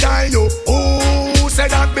to the sky. You, oh, say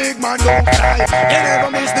that big man don't cry. You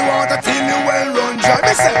never miss the water till you well run dry.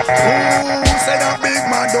 Me say, oh, say that big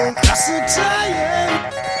man don't cry.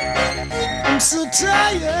 I'm so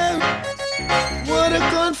tired. What a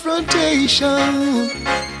confrontation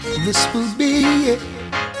this will be.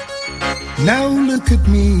 Now look at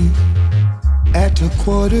me at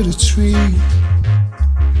 2:45.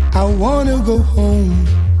 I wanna go home.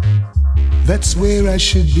 That's where I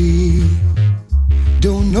should be.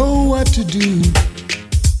 Don't know what to do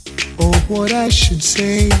or what I should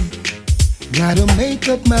say. Gotta make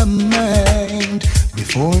up my mind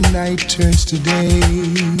before night turns to day.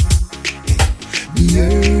 Be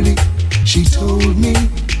early, she told me.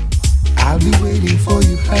 I'll be waiting for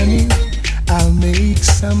you, honey. I'll make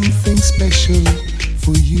something special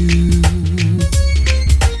for you.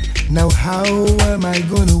 Now how am I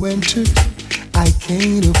gonna enter? I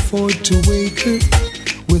can't afford to wake her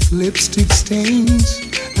with lipstick stains.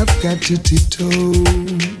 I've got to tiptoe.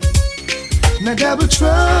 Now double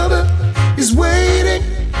trouble is waiting.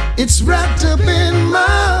 It's wrapped up in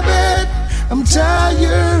my bed. I'm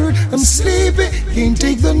tired, I'm sleepy, can't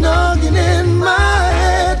take the noggin in my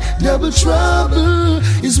head. Double trouble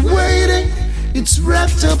is waiting. It's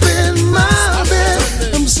wrapped up in my bed.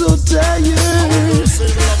 I'm so tired,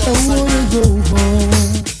 I wanna go home.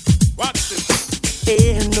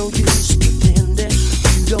 Ain't no use pretending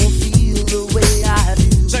you don't feel the way I do.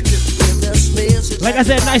 Like I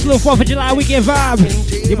said, nice little 4th of July weekend vibe.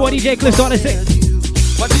 Your boy DJ Cliff on the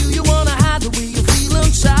 6th. What do you wanna hide the way you feel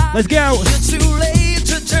inside? Let's go. It's too late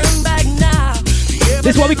to turn back now.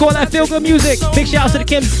 This is what we call that feel good music. Big shout out to the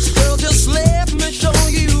Kims. Girl, just let me show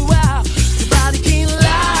you out. Your body can't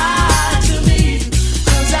lie to me,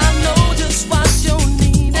 'cause I know just what you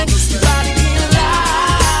need. Your body can't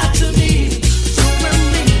lie to me. So we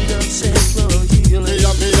need a sexual healing.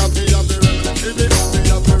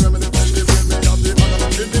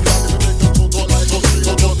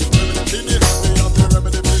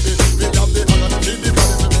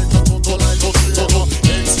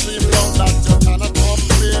 Extreme love that you cannot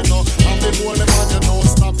complain. I'm the only man you know,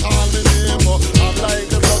 stop calling me name.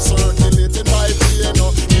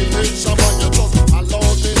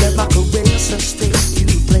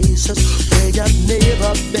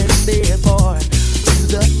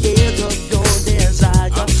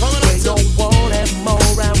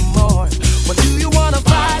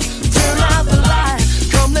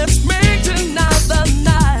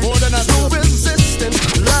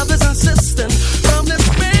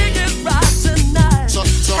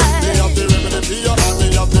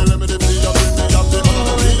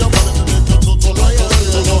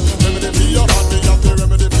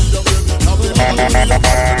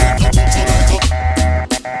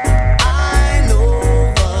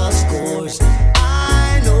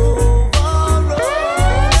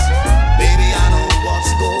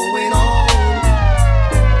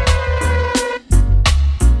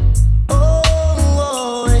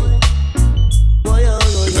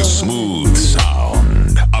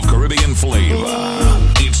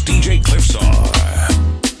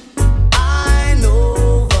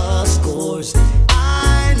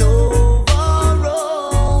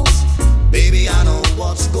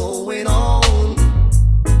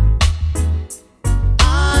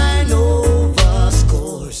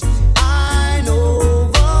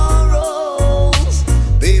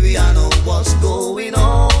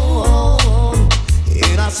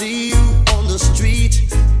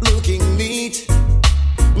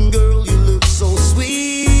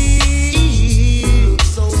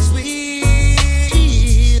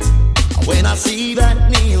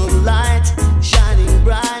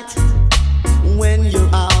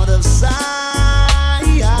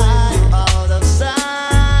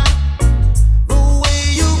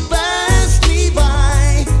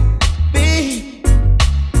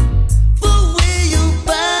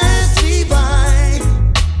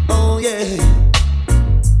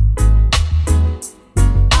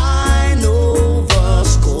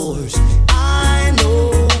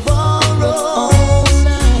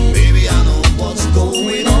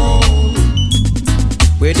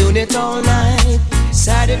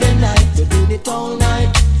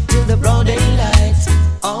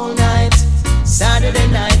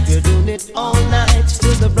 if you're doing it all night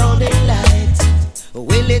till the broad daylight.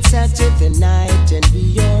 Well, it's Saturday night and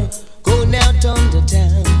we are going out on the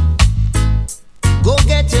town. Go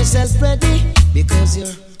get yourself ready because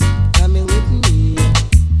you're coming with me.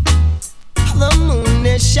 The moon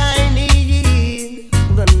is shining,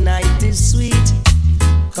 the night is sweet.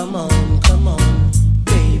 Come on,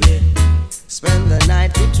 baby, spend the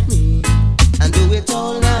night with me and do it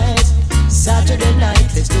all night. Saturday night,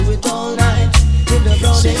 let's do it all night till the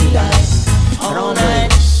broad daylight. All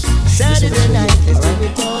night, Saturday night, let's do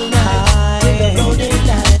it all night till the broad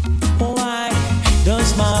daylight. Why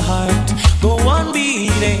does my heart go on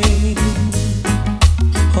beating?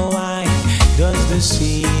 Why does the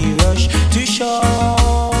sea rush to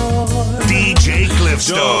shore? DJ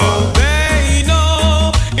Cliffstar. Don't they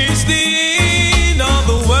know it's the end of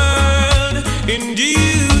the world and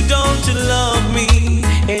you don't love me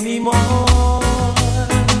anymore?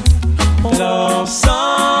 Love songs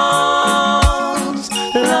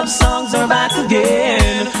are back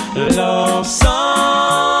again. Love songs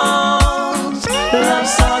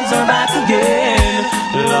are back again.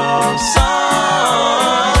 Love song.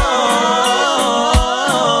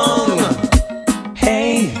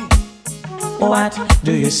 Hey, what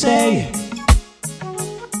do you say,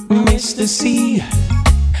 Mr. C?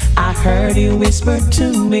 I heard you whisper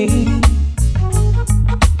to me.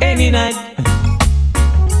 Any night,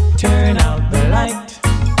 turn out the light.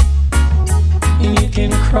 You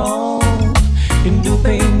can crawl and do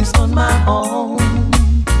things on my own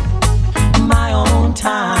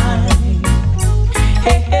time.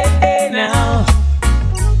 Hey, now.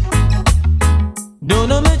 Don't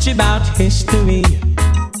know much about history.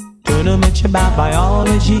 Don't know much about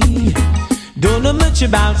biology. Don't know much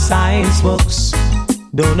about science books.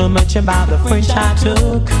 Don't know much about the French I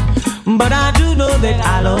took. But I do know that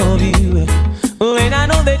I love you. And I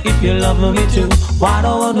know that if you love me too, what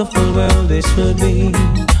a wonderful world this would be.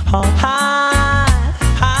 Oh, hi,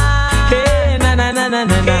 hey, na na na na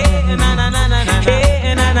na, hey, na na na na na,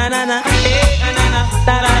 hey, na na na na, hey, na na na,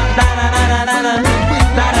 da da da da da da da da,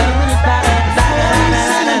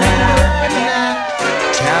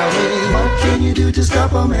 what can you do to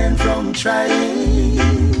stop a man from trying?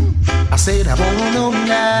 I said I wanna know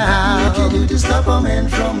now. What can you do to stop a man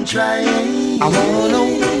from trying? I wanna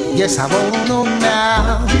know, yes I wanna know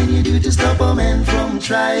now. What can you do to stop a man from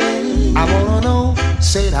trying? I wanna know,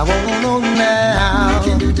 said I wanna know now. What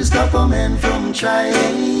can you do to stop a man from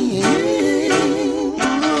trying?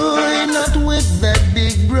 Oh, not with that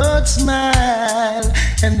big broad smile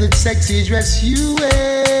and the sexy dress you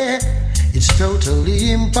wear. It's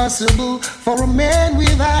totally impossible for a man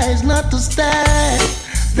with eyes not to stare.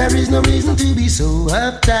 There is no reason to be so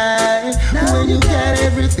uptight when you got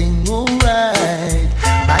everything alright.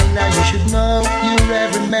 By now you should know you're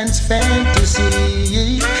every man's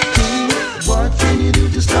fantasy. What can you do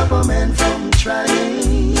to stop a man from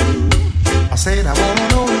trying? I said I wanna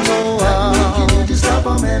know. What can you do to stop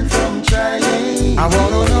a man from trying? I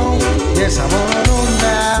wanna know, yes I wanna know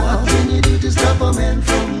now. What can you do to stop a man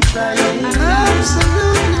from trying?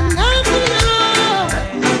 Absolutely nothing at all.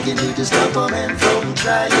 What can you do to stop a man from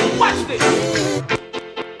trying? Watch this.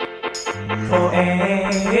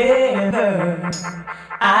 Forever,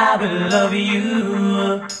 I will love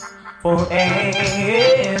you.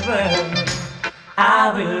 Forever, I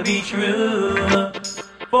will be true.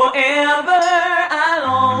 Forever, I'll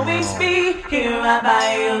always be here right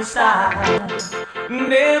by your side.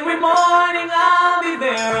 And every morning I'll be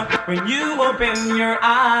there when you open your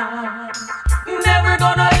eyes. Never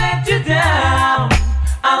gonna let you down.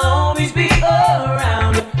 I'll always be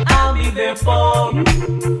around. I'll be there for you.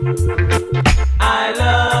 I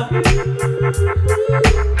love you.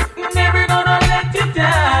 Never gonna let you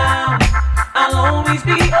down. I'll always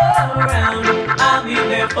be around. I'll be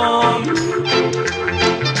there for you.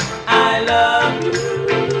 I love you.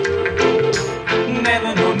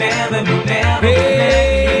 Never, no, never, no, never,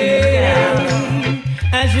 hey,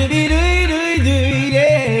 I should be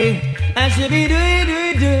doing. I should be doing.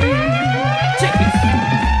 Check it.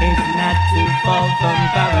 It's not too far from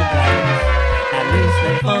paradise. At least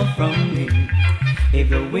they fall from me. If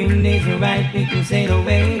the wind is right, we can sail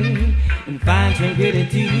away and find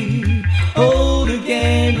tranquility. Hold the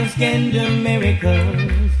candles, can do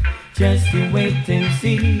miracles. Just to wait and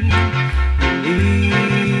see.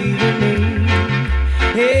 Believe in me.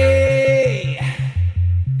 Hey,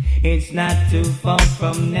 it's not too far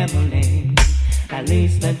from Neverland. At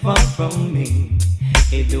least not far from me.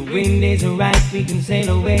 If the wind is right, we can sail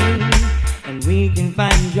away and we can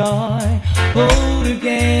find joy. Hold the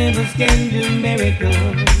candles, can do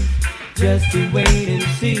miracles. Just to wait and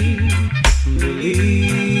see.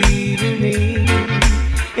 Believe in me.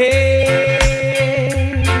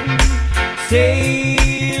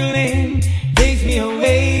 sailing takes me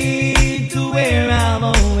away to where I've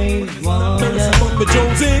always wanted. We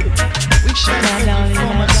should have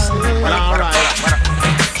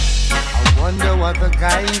I wonder what the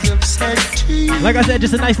guys have said to you. Like I said,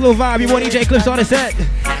 just a nice little vibe. You want DJ Clips on the set.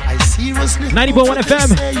 I seriously 90.1 FM,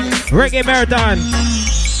 Reggae Marathon.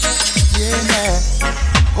 Yeah.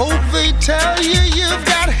 Hope they tell you you've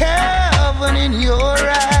got heaven in your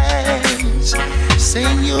eyes.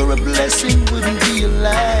 Saying you're a blessing wouldn't be a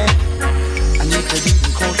lie. And if they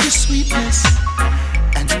didn't call you sweetness,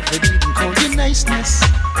 and if they didn't call you niceness,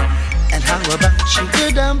 and how about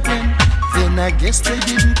sugar dumpling, then I guess they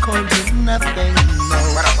didn't call you nothing. No.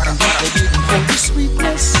 And if they didn't call you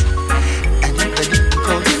sweetness, and if they didn't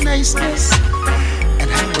call you niceness, and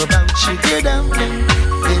how about sugar dumpling,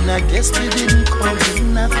 then I guess they didn't call you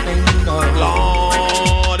nothing. No.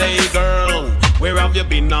 Lord, hey girl, where have you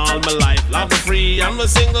been all my life? Love me free, I'm a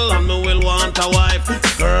single, and me will want a wife.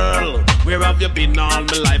 Girl, where have you been all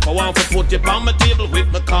my life? I want to put you on my table with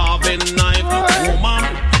my carving knife. Woman,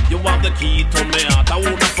 you have the key to my heart. I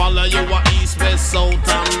wanna follow you east, west, south,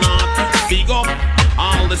 and north. Big up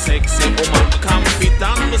all the sexy woman, confident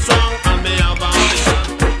and strong, and me have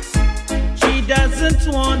ambition. She doesn't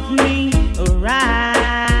want me around.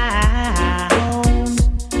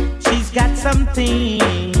 She's got something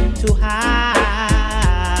to hide.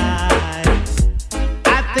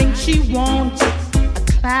 I think she wants a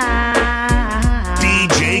clown.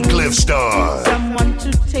 DJ Cliffstar. Someone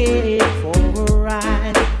to take for a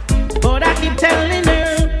ride. But I keep telling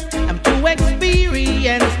her I'm too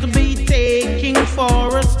experienced to be taking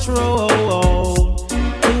for a stroll.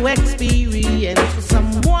 Too experienced for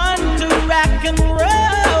someone to rock and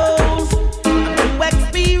roll. I'm too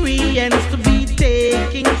experienced to be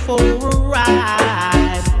taking for a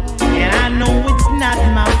ride. And I know it's not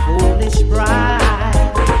my foolish pride.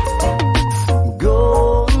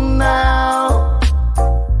 Go now,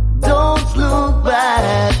 don't look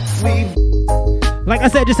back. Like I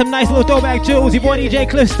said, just some nice little throwback tunes. Your boy DJ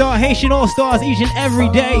Cliffstar, Haitian All Stars each and every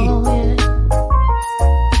day.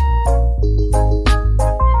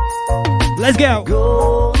 Let's go.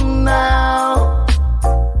 Go now,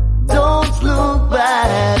 don't look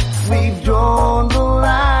back. We've drawn the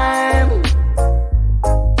line.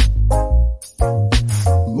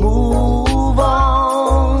 Move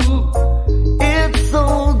on. It's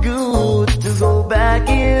so good to go back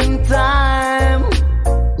in time.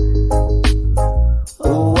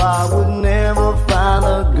 Oh, I would never find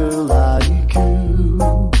a girl like you.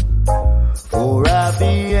 For I'd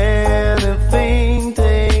be anything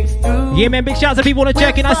takes two. Yeah, man, big shout out to people on the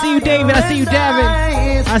check-in. I see you, David. I see you,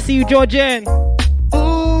 Davin. I see you, Georgian.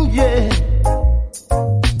 Yeah.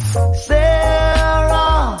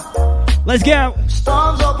 Sarah. Let's go.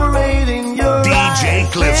 Storms operating your DJ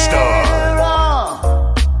Cliffstar. Sarah.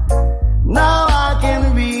 Now I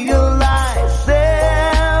can realize,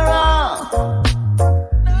 Sarah,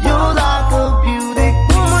 you're like a beauty.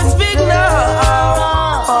 Woman's big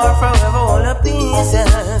now, or forever all the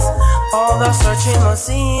pieces. All the searching must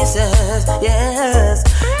ceases, yes.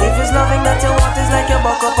 If it's loving that you want, it's like you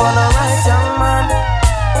buck up on a right young man.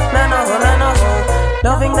 No, no, no, no.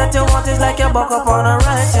 Loving that you want is like you buck up on a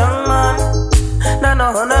right young man. No,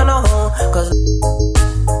 no, no, no. Cause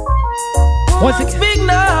woman's big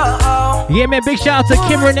now. Yeah, man, big shout out to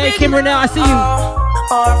Kim Renee. Kim Renee, I see you.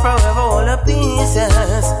 Or forever all the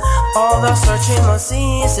pieces. All the searching must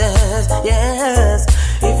ceases, yes.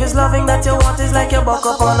 If it's loving that you want, it's like you buck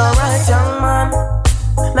up on a right young man.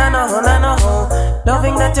 No, no, no, no.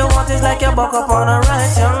 Loving that you want is like you buck up on a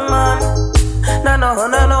right young man. No, no,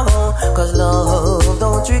 no, no. Cause love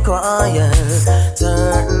don't require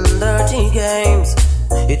certain dirty games.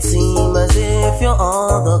 It seems as if you're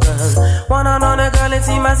all the girls. One another girl, it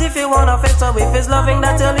seems as if you wanna fix. So if it's loving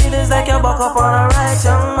that you lead, it's like you buck up on a right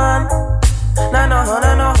young man. No, no,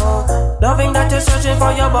 no, no. Loving that you're searching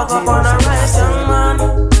for, your buck up on a right young man.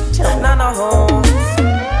 No, no.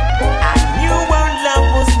 I knew our love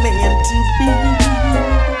was meant to be,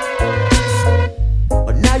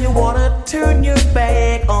 but now you wanna turn your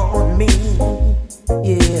back on me.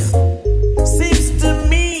 Yeah. Seems to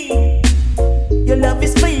me your love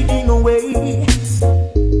is fading away.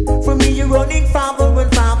 From me you're running farther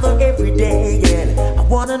and farther every day. Yeah. I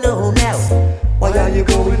wanna know now, why are you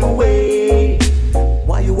going away?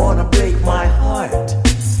 Why you wanna break my heart?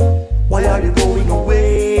 Why are you going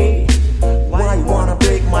away? Why you wanna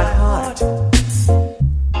break my heart?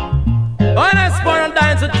 When I spawn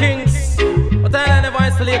dance with kings, but I never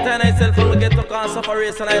isolate myself from the ghetto cause of a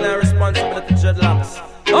race and I have responsibility to dreadlocks.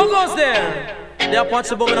 How goes there? They are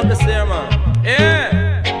punching bombing up the stair, man.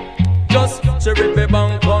 Yeah. Just to rip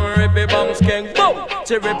bang, come rip bang,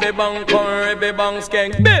 Cherry be bang, curry be bang,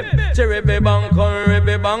 skank. Bim. Cherry be bang, curry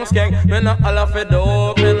be bang, skank. Me no all of it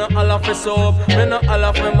dope, me no all of it soap. Me no all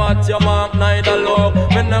of it mat your mark, neither love.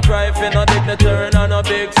 Me no cry for no dignitary and no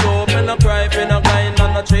big soap. Me no cry for no kind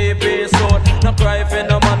and no three-piece suit. No cry for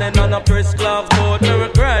no money and no press cloth coat. Me we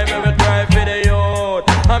cry for the youth.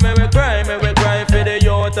 And me we cry for the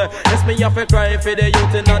youth. Yes, me have to cry for the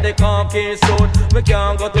youth in the khaki suit. We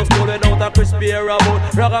can't go to school without a crispy boot.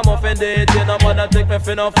 Ragamuffin dating, no mother take me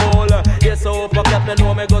for no fool. Yes, so pocket me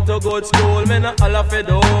know me go to good school. Me no all of it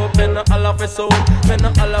dope, me no all of it soap. Me no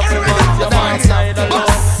all of it mat your man side alone.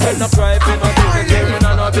 Me no cry for no dignitary and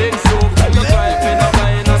no big soup. Me no cry for no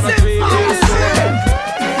kind and no three-piece suit.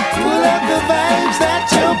 Pull up the vibes that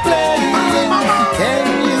you're playing. Can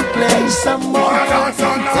you play some more?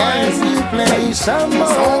 Can you play some more?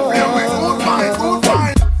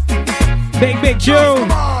 Big Joe.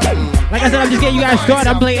 Like I said, I'm just getting you guys started.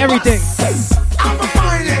 I'm playing everything.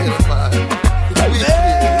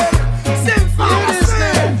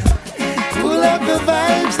 Pull up the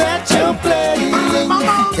vibes that you're playing.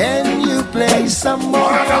 Can you play some more?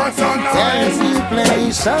 Can you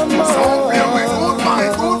play some more?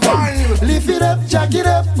 Lift it up, jack it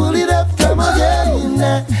up, pull it up, come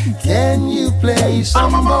again. Can you play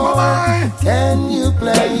some more? Can you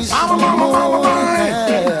play some more?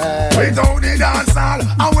 Without the dance hall,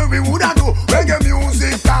 and when we woulda do reggae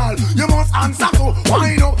music call, you must answer to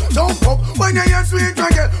wind up, jump up. When you hear sweet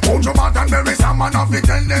reggae, put your mouth and bury some man off it,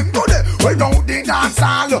 tell them to the. Without the dance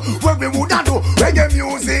hall, when we woulda do reggae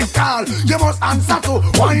music call, you must answer to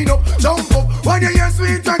wind up, jump up. When you hear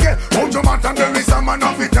sweet reggae, put your mouth and bury some man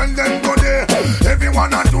off it, tell them to the.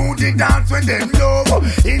 Everyone a do the dance when them love.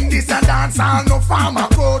 In this a dance hall, no farmer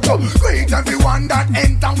go to. Greet everyone that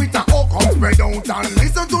enter with a hook up, spread out and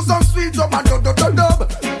listen to some sweet dub and dub.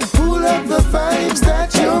 Pull up the vibes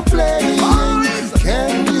that you're playing.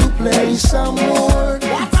 Can you play some more?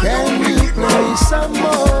 Can you play some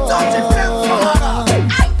more?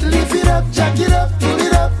 Lift it up, jack it up, pull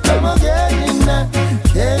it up, come again.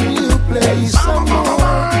 Can you play some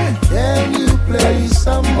more? Can you play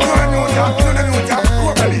some more?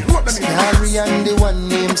 Harry and the one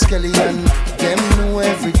named Skelly and them know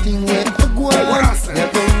everything where I go on.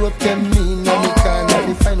 Never wrote them in on the corner.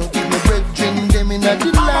 If I don't give me brethren, them in the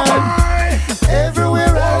land.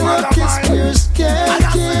 Everywhere I look is pure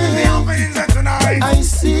skanking. I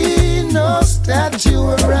see no statue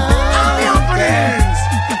around.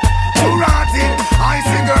 I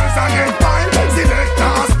see girls and get fine. Select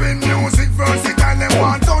spin music versatile. Them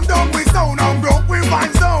want done with sound and broke with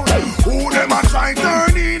fine sound. Who them a try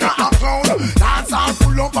turn in a clown? Dance all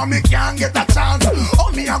full up and me can't get a chance.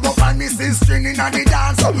 Oh, me a go find me sister in the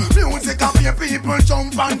dance. Music up here, people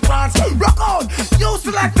jump and prance. Rock out, you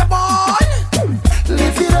select the boy.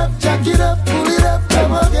 Lift it up, jack it up, pull it up,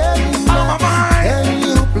 come again. Can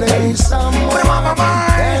you play some more?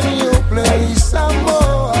 Can you play some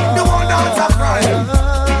more? The one dance a cry.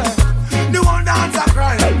 The one dance a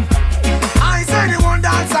cry. I say the one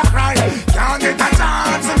dance a cry. Can't get a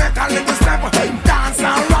chance to make a little step. Dance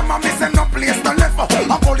and ram and missing no place to left.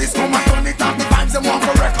 A police come and turn it off. The vibes them want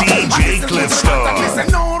for record. DJ Cliff Star.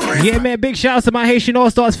 Yeah, man, big shout out to my Haitian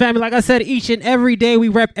All-Stars family. Like I said, each and every day we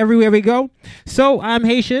rep everywhere we go. So I'm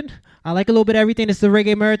Haitian. I like a little bit of everything. It's the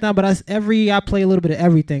reggae marathon, but I play a little bit of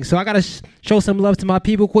everything. So I got to show some love to my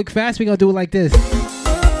people quick, fast. We're going to do it like this.